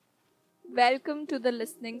Welcome to the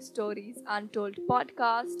Listening Stories Untold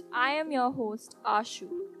podcast. I am your host, Ashu,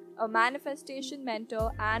 a manifestation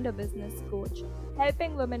mentor and a business coach,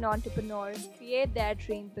 helping women entrepreneurs create their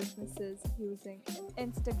dream businesses using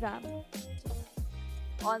Instagram.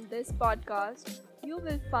 On this podcast, you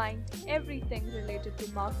will find everything related to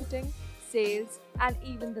marketing, sales, and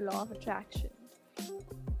even the law of attraction.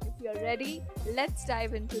 If you're ready, let's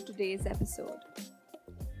dive into today's episode.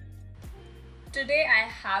 Today, I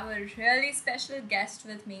have a really special guest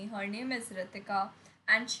with me. Her name is Reetika,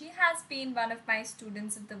 and she has been one of my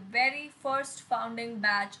students at the very first founding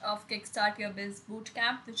batch of Kickstart Your Biz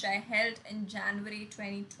Bootcamp, which I held in January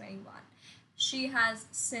 2021. She has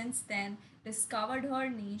since then discovered her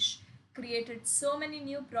niche, created so many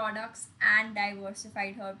new products, and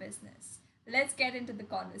diversified her business. Let's get into the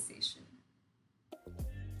conversation.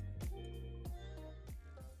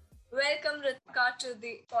 Welcome, Ritika, to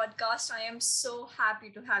the podcast. I am so happy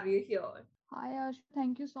to have you here. Hi Ash,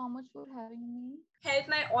 thank you so much for having me. Help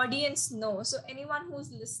my audience know. So, anyone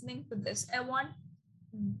who's listening to this, I want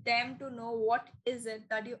them to know what is it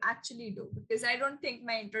that you actually do, because I don't think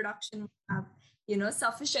my introduction would have,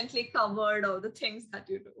 sufficiently covered all the things that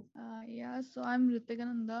you do. So I'm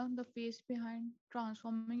Reetika, the face behind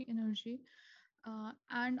transforming energy,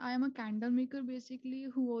 and I am a candle maker basically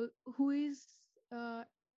who is uh,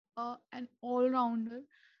 an all rounder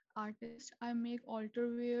artist. I make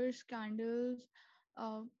altar wares, candles,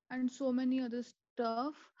 and so many other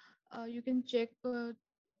stuff. You can check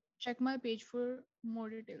my page for more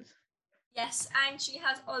details. Yes, and she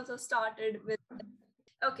has also started with.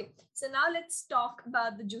 Okay, so now let's talk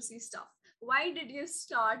about the juicy stuff. Why did you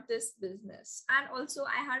start this business? And also,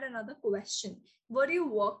 I had another question. Were you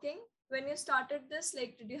working when you started this?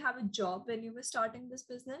 Like, did you have a job when you were starting this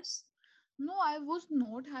business? No, I was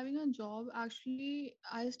not having a job. Actually,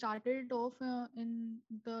 I started off in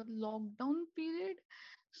the lockdown period.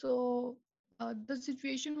 So, the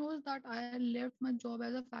situation was that I left my job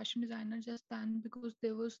as a fashion designer just then because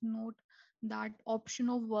there was not that option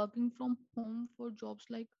of working from home for jobs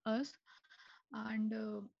like us. And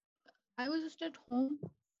I was just at home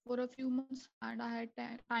for a few months and I had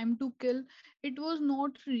time to kill. It was not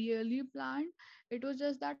really planned. It was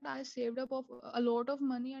just that I saved up of a lot of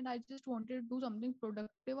money and I just wanted to do something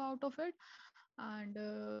productive out of it. And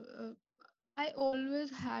I always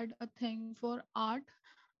had a thing for art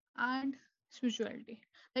and spirituality.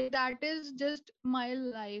 Like that is just my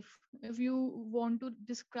life. If you want to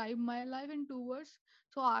describe my life in 2 words,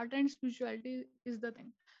 so art and spirituality is the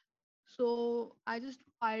thing. So I just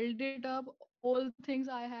piled it up, all the things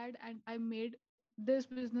I had, and I made this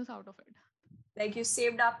business out of it. Like, you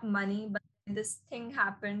saved up money, but this thing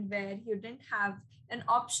happened where you didn't have an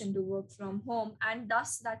option to work from home, and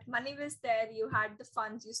thus that money was there. You had the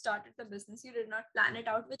funds, you started the business, you did not plan it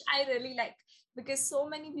out, which I really like, because so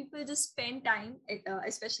many people just spend time,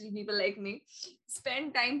 especially people like me,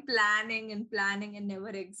 spend time planning and never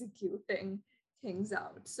executing things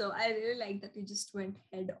out. So I really like that you just went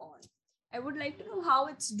head on. I would like to know how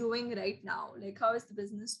it's doing right now. Like, how is the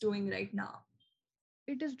business doing right now?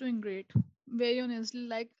 It is doing great. Very honestly,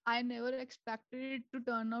 like I never expected it to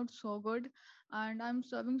turn out so good, and I'm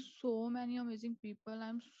serving so many amazing people.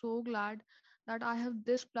 I'm so glad that I have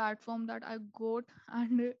this platform that I got,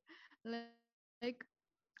 and like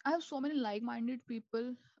I have so many like-minded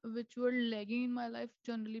people which were lagging in my life.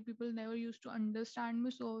 Generally, people never used to understand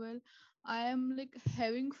me so well. I am like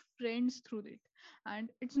having friends through it, and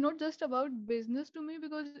it's not just about business to me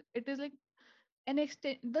because it is like an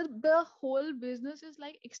extent the whole business is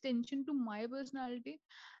like extension to my personality,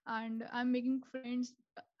 and I'm making friends.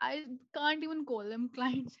 I can't even call them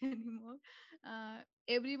clients anymore.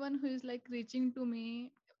 Everyone who is like reaching to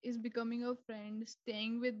me is becoming a friend,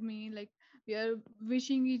 staying with me. Like we are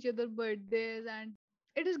wishing each other birthdays, and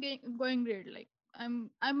it is going great. Like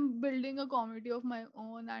I'm building a community of my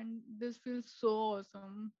own, and this feels so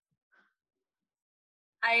awesome.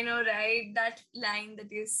 I know, right? That line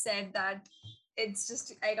that you said, that it's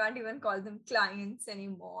just, I can't even call them clients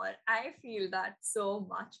anymore. I feel that so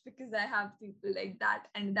much because I have people like that,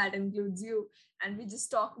 and that includes you. And we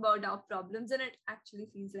just talk about our problems, and it actually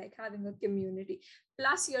feels like having a community.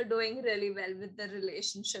 Plus, you're doing really well with the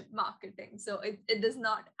relationship marketing. So it does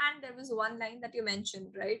not. And there was one line that you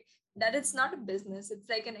mentioned, right? That it's not a business, it's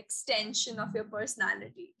like an extension of your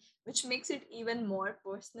personality, which makes it even more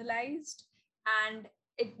personalized. And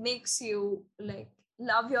it makes you like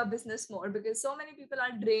love your business more, because so many people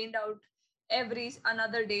are drained out every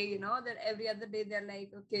another day, that every other day they're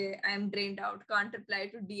like, okay, I'm drained out, can't reply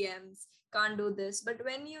to DMs, can't do this. But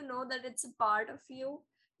when you know that it's a part of you,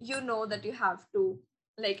 you know that you have to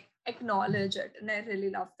like acknowledge it. And I really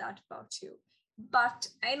love that about you. But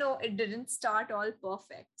I know it didn't start all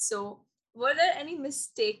perfect. So, were there any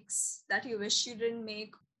mistakes that you wish you didn't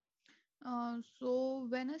make? So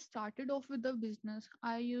when I started off with the business,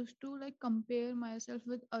 I used to like compare myself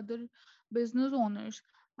with other business owners,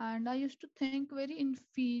 and I used to think very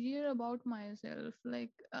inferior about myself.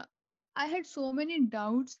 I had so many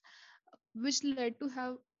doubts, which led to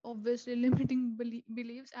have obviously limiting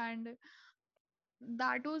beliefs, and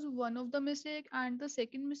that was one of the mistake. And the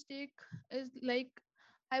second mistake is like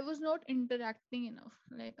I was not interacting enough.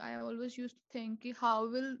 Like I always used to think, "Ki, how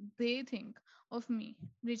will they think of me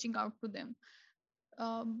reaching out to them?"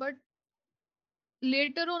 But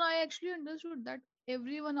later on I actually understood that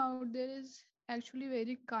everyone out there is actually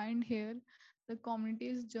very kind here. The community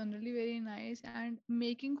is generally very nice, and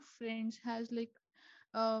making friends has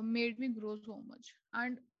made me grow so much.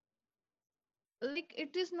 And like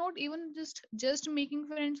it is not even just making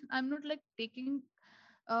friends. I'm not like taking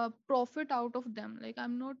profit out of them. Like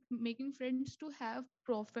I'm not making friends to have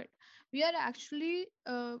profit. We are actually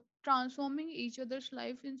transforming each other's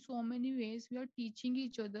life in so many ways. We are teaching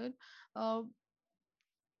each other, uh,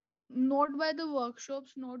 not by the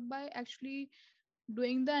workshops, not by actually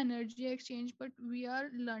doing the energy exchange, but we are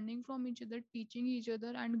learning from each other, teaching each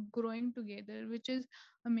other, and growing together, which is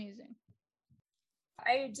amazing.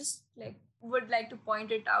 I just like would like to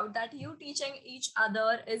point it out that you teaching each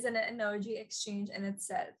other is an energy exchange in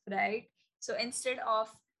itself, right? So instead of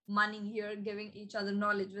money, you're giving each other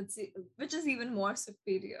knowledge, which is even more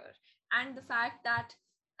superior. And the fact that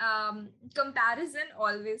comparison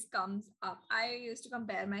always comes up. I used to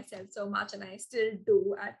compare myself so much, and I still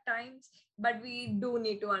do at times. But we do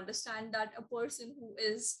need to understand that a person who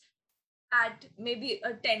is at maybe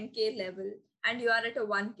a 10K level and you are at a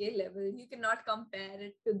 1K level, you cannot compare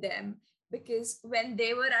it to them, because when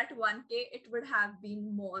they were at 1K, it would have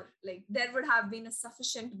been more like there would have been a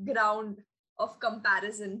sufficient ground of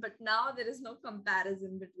comparison. But now there is no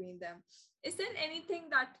comparison between them. Is there anything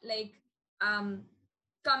that um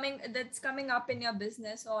coming up in your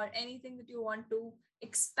business, or anything that you want to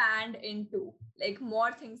expand into, like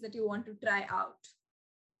more things that you want to try out?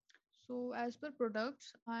 So as per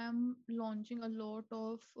products, I am launching a lot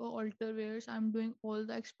of altar wears. I'm doing all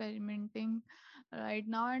the experimenting right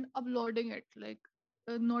now and uploading it.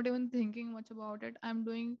 Not even thinking much about it. I'm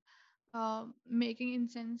doing making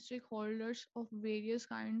incense stick holders of various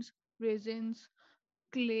kinds, resins,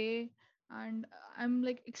 clay, and I'm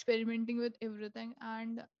like experimenting with everything.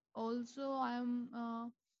 And also I'm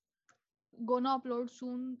gonna upload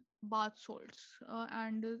soon bath salts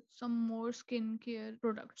and some more skincare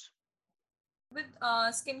products. With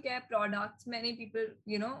skincare products, many people,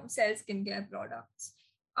 sell skincare products.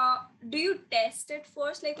 Do you test it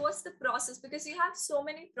first? Like, what's the process? Because you have so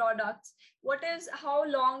many products. How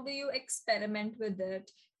long do you experiment with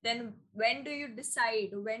it? Then when do you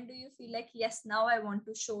decide? When do you feel like, yes, now I want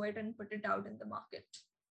to show it and put it out in the market?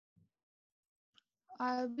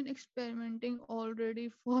 I've been experimenting already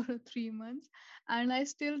for 3 months, and I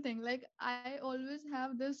still think like I always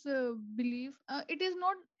have this belief. It is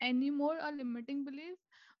not anymore a limiting belief,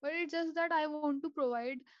 but it's just that I want to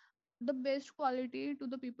provide the best quality to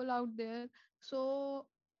the people out there. So,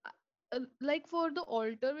 like for the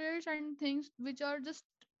altar wears and things which are just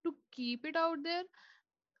to keep it out there,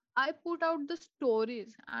 I put out the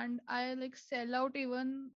stories and I like sell out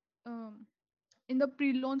even in the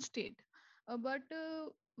pre-launch state. But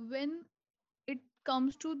when it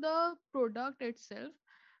comes to the product itself,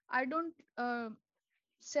 I don't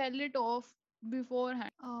sell it off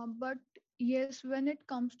beforehand. But yes, when it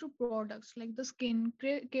comes to products like the skin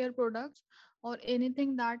care products or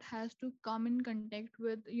anything that has to come in contact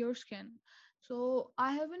with your skin, so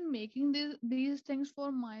I have been making these things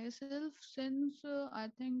for myself since I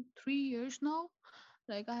think 3 years now.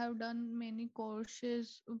 Like I have done many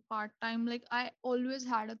courses part time. Like I always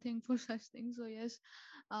had a thing for such things. So yes,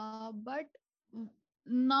 but w-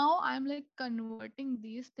 now I'm like converting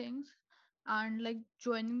these things and like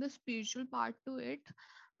joining the spiritual part to it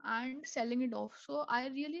and selling it off. So I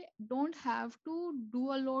really don't have to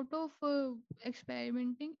do a lot of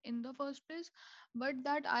experimenting in the first place, but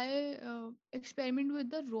that I experiment with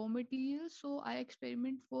the raw materials. So I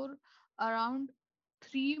experiment for around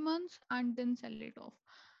 3 months and then sell it off.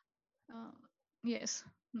 uh, yes,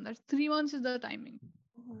 that 3 months is the timing.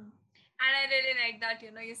 Mhm. And I really like that,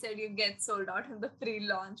 you said you get sold out in the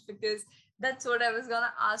pre-launch, because that's what I was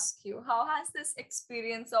gonna ask you. How has this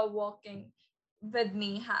experience of working with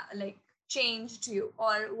me changed you?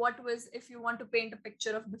 Or what was, if you want to paint a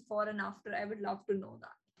picture of before and after, I would love to know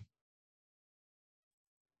that.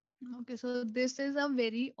 Okay, so this is a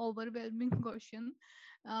very overwhelming question.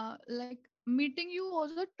 Like meeting you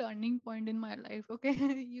was a turning point in my life. Okay,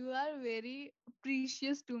 you are very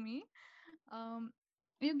precious to me. um,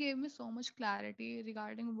 you gave me so much clarity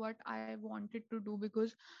regarding what I wanted to do,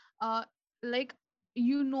 because uh, like,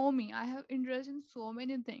 you know me, I have interest in so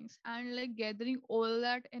many things, and like gathering all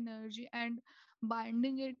that energy and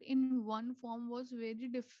binding it in one form was very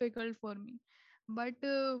difficult for me. But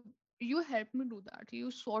you helped me do that.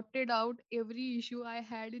 You sorted out every issue I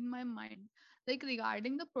had in my mind. Like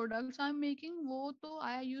regarding the products I'm making, wo to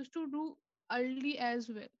I used to do early as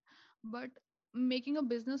well, but making a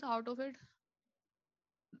business out of it,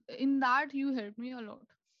 in that you helped me a lot.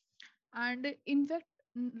 And in fact,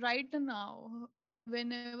 right now,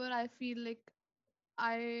 whenever I feel like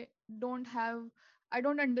i don't have I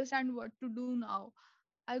don't understand what to do now,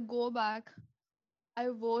 I go back, I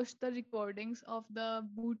watch the recordings of the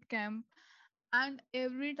boot camp, and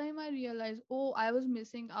every time I realize, oh, I was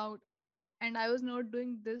missing out and I was not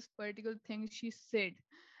doing this particular thing she said.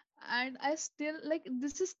 And I still like,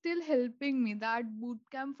 this is still helping me. That boot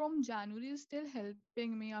camp from January is still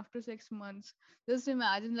helping me after 6 months. Just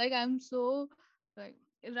imagine, like, I'm so like,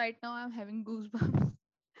 right now I'm having goosebumps.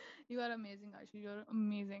 You are amazing, Ashu. You're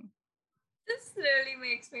amazing. This really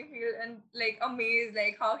makes me feel and like amazed.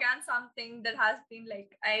 Like, how can something that has been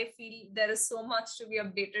like, I feel there is so much to be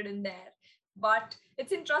updated in there, but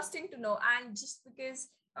it's interesting to know. And just because,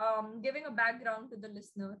 giving a background to the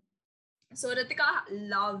listener, so Ritika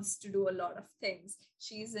loves to do a lot of things.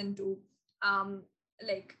 She's into um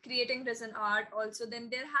like creating resin art also. Then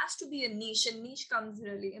there has to be a niche, and niche comes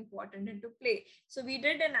really important into play. So we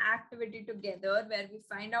did an activity together where we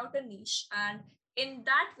find out a niche, and in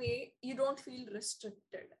that way you don't feel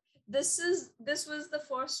restricted. This was the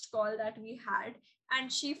first call that we had,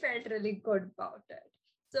 and she felt really good about it.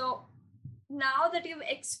 So now that you've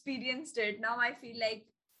experienced it, now I feel like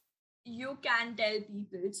you can tell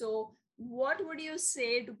people. So, what would you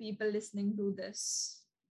say to people listening to this?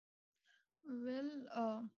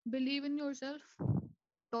 Well, believe in yourself.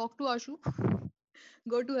 Talk to Ashu.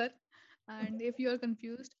 Go to her. And if you are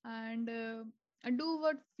confused, and do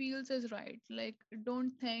what feels is right. Like,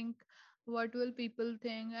 don't think what will people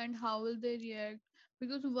think and how will they react,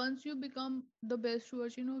 because once you become the best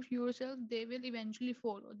version of yourself, they will eventually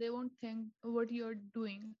follow. They won't think what you're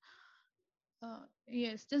doing.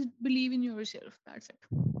 Yes, just believe in yourself. That's it.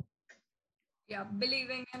 Yeah,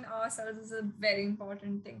 believing in ourselves is a very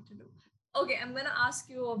important thing to do. Okay, I'm going to ask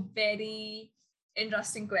you a very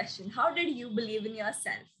interesting question. How did you believe in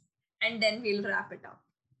yourself? And then we'll wrap it up.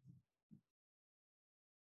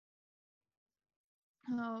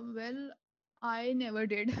 Well, I never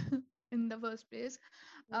did in the first place.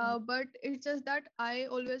 Mm. But it's just that I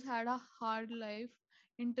always had a hard life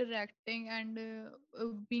interacting and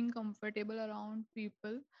being comfortable around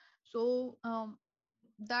people. So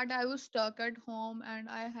that I was stuck at home and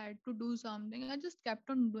I had to do something. I just kept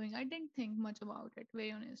on doing. I didn't think much about it,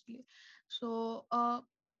 very honestly. So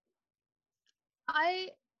I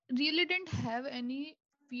really didn't have any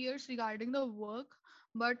fears regarding the work,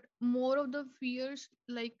 but more of the fears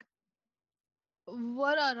like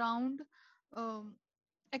were around um,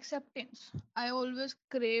 acceptance. I always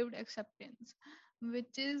craved acceptance,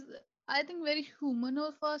 which is, I think, very human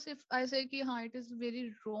of us. If I say ki, हाँ, it is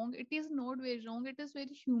very wrong, it is not very wrong. It is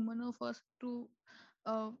very human of us to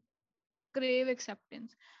uh, crave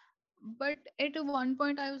acceptance. But at one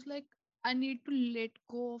point, I was like, I need to let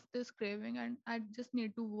go of this craving and I just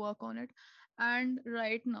need to work on it. And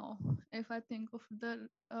right now, if I think of the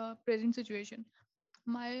present situation,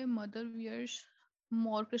 my mother wears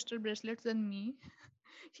more crystal bracelets than me.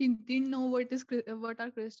 She didn't know what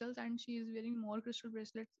are crystals, and she is wearing more crystal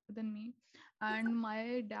bracelets than me. And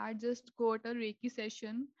my dad just got a Reiki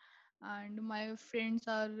session, and my friends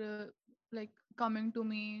are like coming to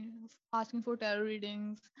me asking for tarot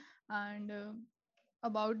readings and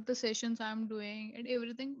about the sessions I'm doing and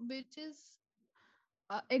everything, which is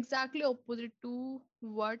exactly opposite to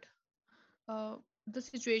what uh, the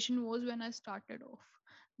situation was when I started off.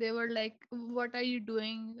 They were like, "What are you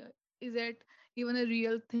doing? Is it even a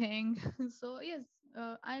real thing?" So yes,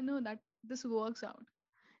 I know that this works out.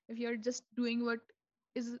 If you're just doing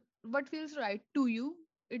what feels right to you,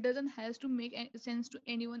 it doesn't has to make sense to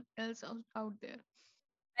anyone else out there.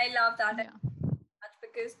 I love that Yeah. much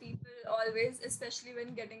because people always, especially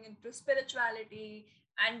when getting into spirituality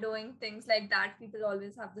and doing things like that, people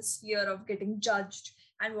always have this fear of getting judged.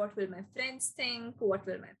 And what will my friends think? What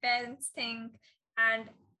will my parents think? And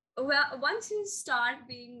well, once you start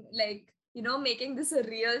being like, making this a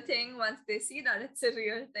real thing, once they see that it's a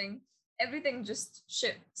real thing, everything just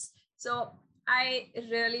shifts. So I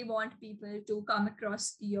really want people to come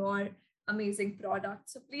across your amazing product.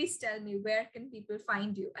 So please tell me, where can people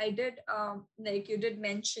find you? I did like you did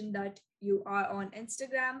mention that you are on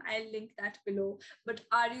Instagram. I'll link that below. But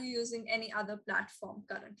are you using any other platform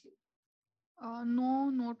currently? No,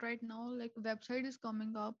 not right now. Like website is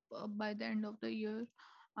coming up by the end of the year,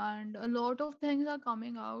 and a lot of things are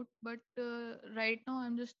coming out. But right now,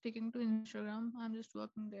 I'm just sticking to Instagram. I'm just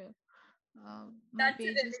working there. My That's a page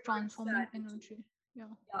is really good transforming strategy. energy. Yeah,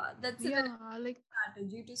 Yeah, that's a really yeah. Like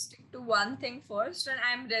strategy to stick to one thing first. And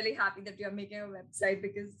I'm really happy that you're making a website,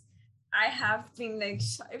 because I have been like,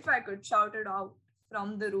 if I could shout it out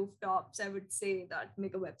from the rooftops, I would say that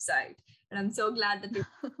make a website. And I'm so glad that you.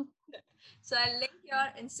 So I'll link your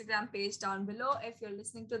Instagram page down below if you're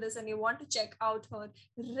listening to this and you want to check out her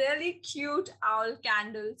really cute owl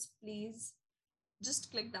candles. Please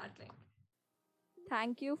just click that link.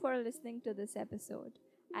 Thank you for listening to this episode.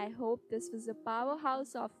 I hope this was a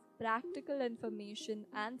powerhouse of practical information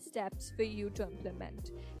and steps for you to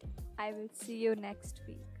implement. I will see you next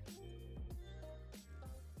week.